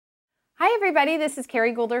Hi everybody, this is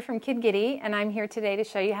Kerry Goulder from Kid Giddy, and I'm here today to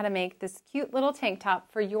show you how to make this cute little tank top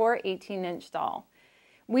for your 18-inch doll.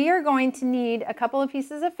 We are going to need a couple of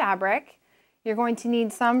pieces of fabric. You're going to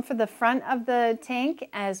need some for the front of the tank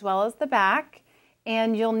as well as the back,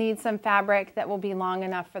 and you'll need some fabric that will be long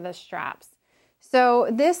enough for the straps. So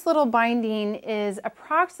this little binding is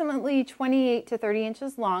approximately 28 to 30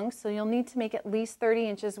 inches long, so you'll need to make at least 30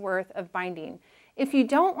 inches worth of binding. If you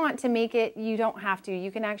don't want to make it, you don't have to.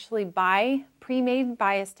 You can actually buy pre-made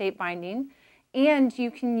bias tape binding, and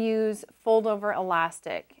you can use fold-over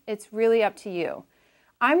elastic. It's really up to you.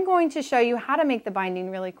 I'm going to show you how to make the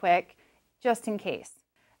binding really quick, just in case.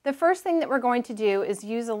 The first thing that we're going to do is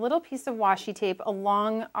use a little piece of washi tape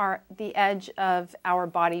along the edge of our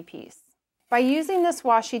body piece. By using this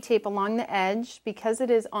washi tape along the edge, because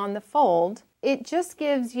it is on the fold, it just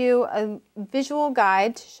gives you a visual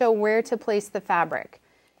guide to show where to place the fabric.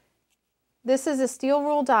 This is a steel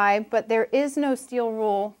rule die, but there is no steel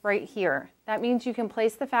rule right here. That means you can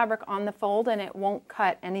place the fabric on the fold and it won't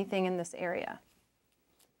cut anything in this area.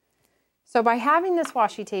 So by having this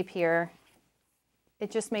washi tape here,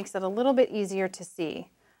 it just makes it a little bit easier to see.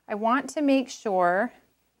 I want to make sure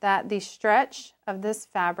that the stretch of this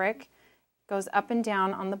fabric goes up and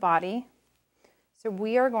down on the body. So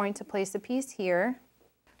we are going to place a piece here.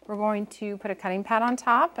 We're going to put a cutting pad on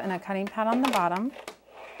top and a cutting pad on the bottom.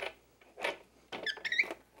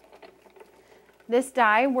 This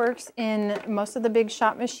die works in most of the Big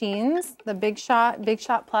Shot machines, the Big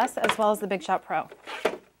Shot Plus, as well as the Big Shot Pro.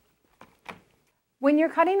 When you're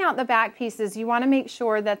cutting out the back pieces, you want to make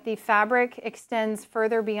sure that the fabric extends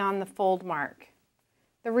further beyond the fold mark.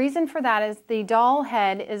 The reason for that is the doll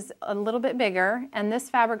head is a little bit bigger and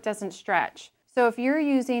this fabric doesn't stretch. So if you're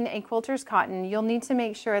using a quilter's cotton, you'll need to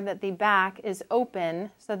make sure that the back is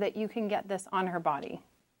open so that you can get this on her body.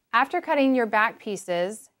 After cutting your back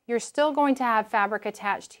pieces, you're still going to have fabric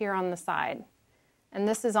attached here on the side. And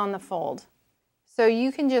this is on the fold. So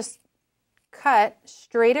you can just cut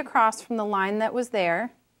straight across from the line that was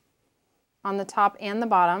there on the top and the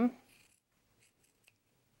bottom.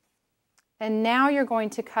 And now you're going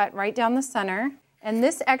to cut right down the center, and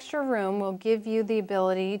this extra room will give you the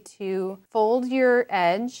ability to fold your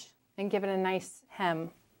edge and give it a nice hem.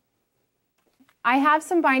 I have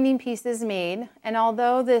some binding pieces made, and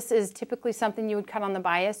although this is typically something you would cut on the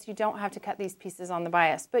bias, you don't have to cut these pieces on the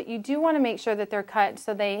bias, but you do want to make sure that they're cut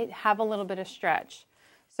so they have a little bit of stretch.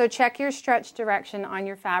 So check your stretch direction on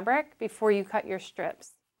your fabric before you cut your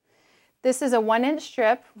strips. This is a 1-inch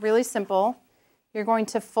strip, really simple. You're going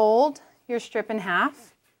to fold your strip in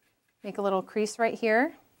half, make a little crease right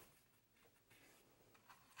here,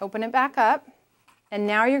 open it back up, and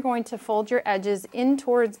now you're going to fold your edges in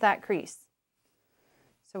towards that crease.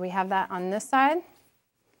 So we have that on this side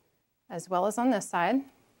as well as on this side,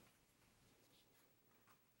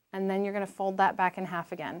 and then you're going to fold that back in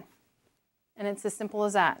half again. And it's as simple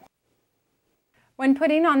as that. When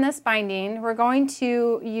putting on this binding, we're going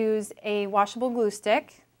to use a washable glue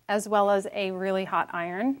stick as well as a really hot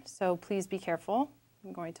iron, so please be careful.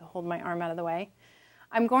 I'm going to hold my arm out of the way.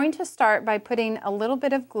 I'm going to start by putting a little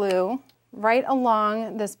bit of glue right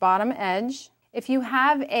along this bottom edge. If you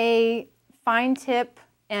have a fine tip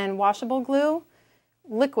and washable glue,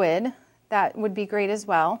 liquid, that would be great as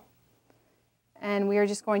well. And we are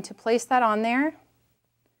just going to place that on there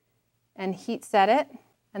and heat set it,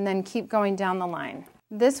 and then keep going down the line.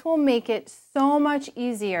 This will make it so much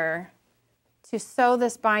easier to sew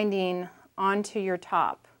this binding onto your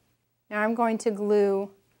top. Now I'm going to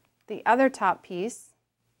glue the other top piece.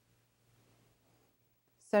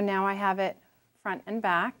 So now I have it front and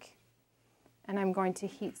back, and I'm going to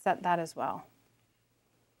heat set that as well.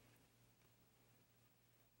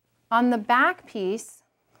 On the back piece,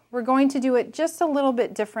 we're going to do it just a little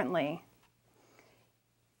bit differently.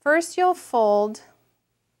 First, you'll fold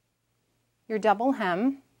your double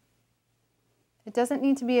hem. It doesn't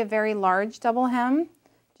need to be a very large double hem,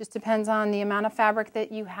 just depends on the amount of fabric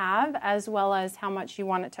that you have as well as how much you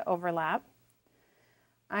want it to overlap.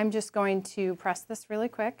 I'm just going to press this really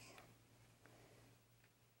quick.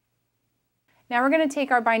 Now we're going to take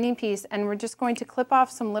our binding piece and we're just going to clip off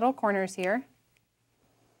some little corners here.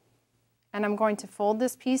 And I'm going to fold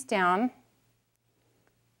this piece down,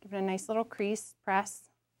 give it a nice little crease, press.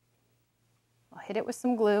 I'll hit it with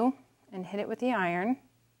some glue and hit it with the iron.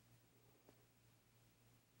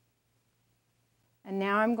 And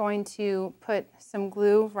now I'm going to put some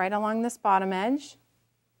glue right along this bottom edge.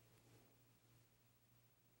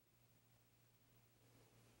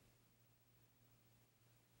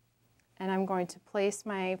 And I'm going to place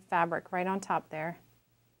my fabric right on top there.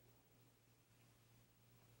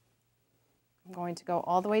 I'm going to go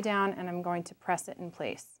all the way down and I'm going to press it in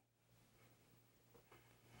place.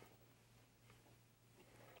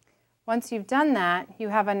 Once you've done that, you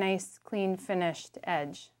have a nice, clean, finished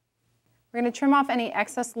edge. We're going to trim off any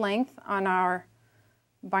excess length on our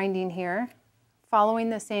binding here, following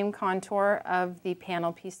the same contour of the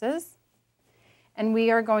panel pieces. And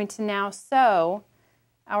we are going to now sew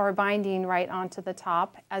our binding right onto the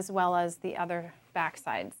top as well as the other back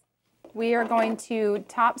sides. We are going to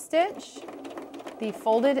top stitch the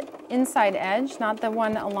folded inside edge, not the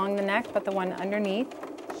one along the neck, but the one underneath.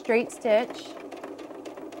 Straight stitch.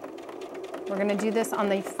 We're going to do this on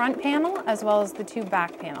the front panel as well as the two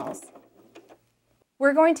back panels.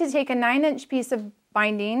 We're going to take a 9-inch piece of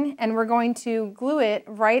binding and we're going to glue it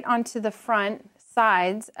right onto the front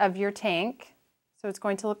sides of your tank. So it's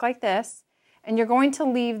going to look like this. And you're going to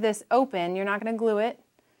leave this open. You're not going to glue it.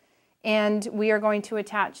 And we are going to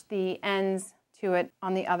attach the ends to it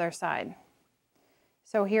on the other side.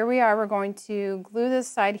 So here we are. We're going to glue this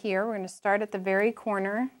side here. We're going to start at the very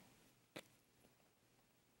corner.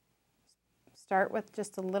 Start with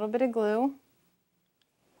just a little bit of glue.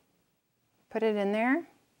 Put it in there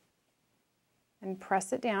and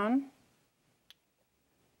press it down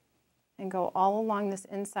and go all along this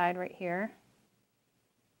inside right here.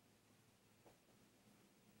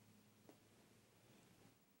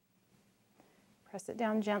 Press it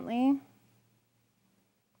down gently.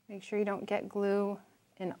 Make sure you don't get glue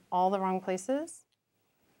in all the wrong places.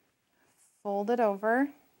 Fold it over.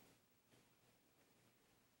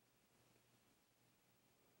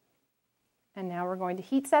 And now we're going to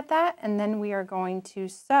heat set that, and then we are going to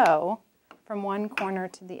sew from one corner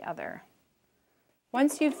to the other.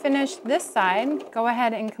 Once you've finished this side, go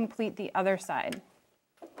ahead and complete the other side.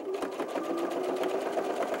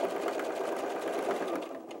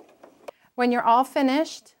 When you're all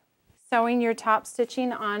finished sewing your top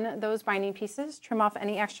stitching on those binding pieces, trim off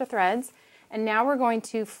any extra threads, and now we're going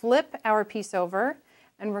to flip our piece over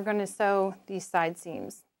and we're going to sew these side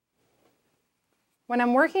seams. When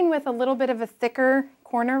I'm working with a little bit of a thicker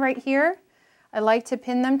corner right here, I like to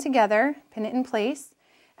pin them together, pin it in place,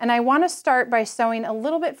 and I want to start by sewing a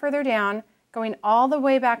little bit further down, going all the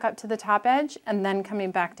way back up to the top edge and then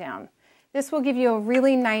coming back down. This will give you a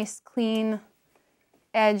really nice clean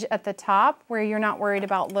edge at the top where you're not worried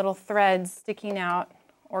about little threads sticking out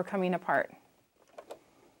or coming apart.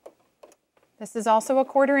 This is also a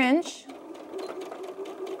 1/4 inch.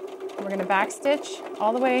 We're going to back stitch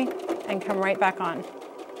all the way and come right back on.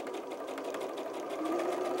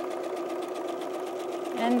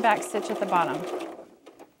 And back stitch at the bottom.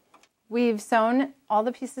 We've sewn all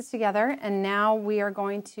the pieces together and now we are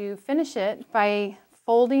going to finish it by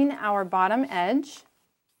folding our bottom edge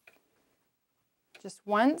just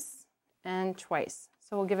once and twice.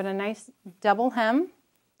 So we'll give it a nice double hem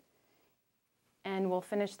and we'll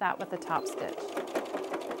finish that with a top stitch.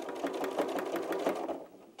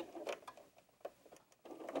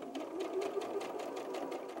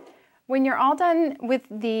 When you're all done with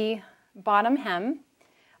the bottom hem,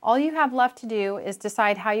 all you have left to do is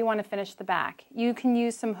decide how you want to finish the back. You can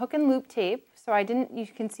use some hook and loop tape. So you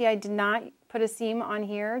can see I did not put a seam on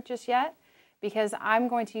here just yet because I'm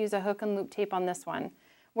going to use a hook and loop tape on this one.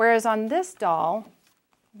 Whereas on this doll,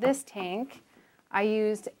 this tank, I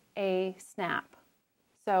used a snap.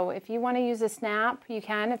 So if you want to use a snap, you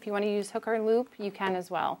can. If you want to use hook or loop, you can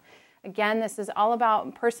as well. Again, this is all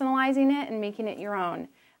about personalizing it and making it your own.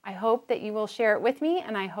 I hope that you will share it with me,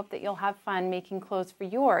 and I hope that you'll have fun making clothes for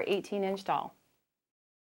your 18-inch doll.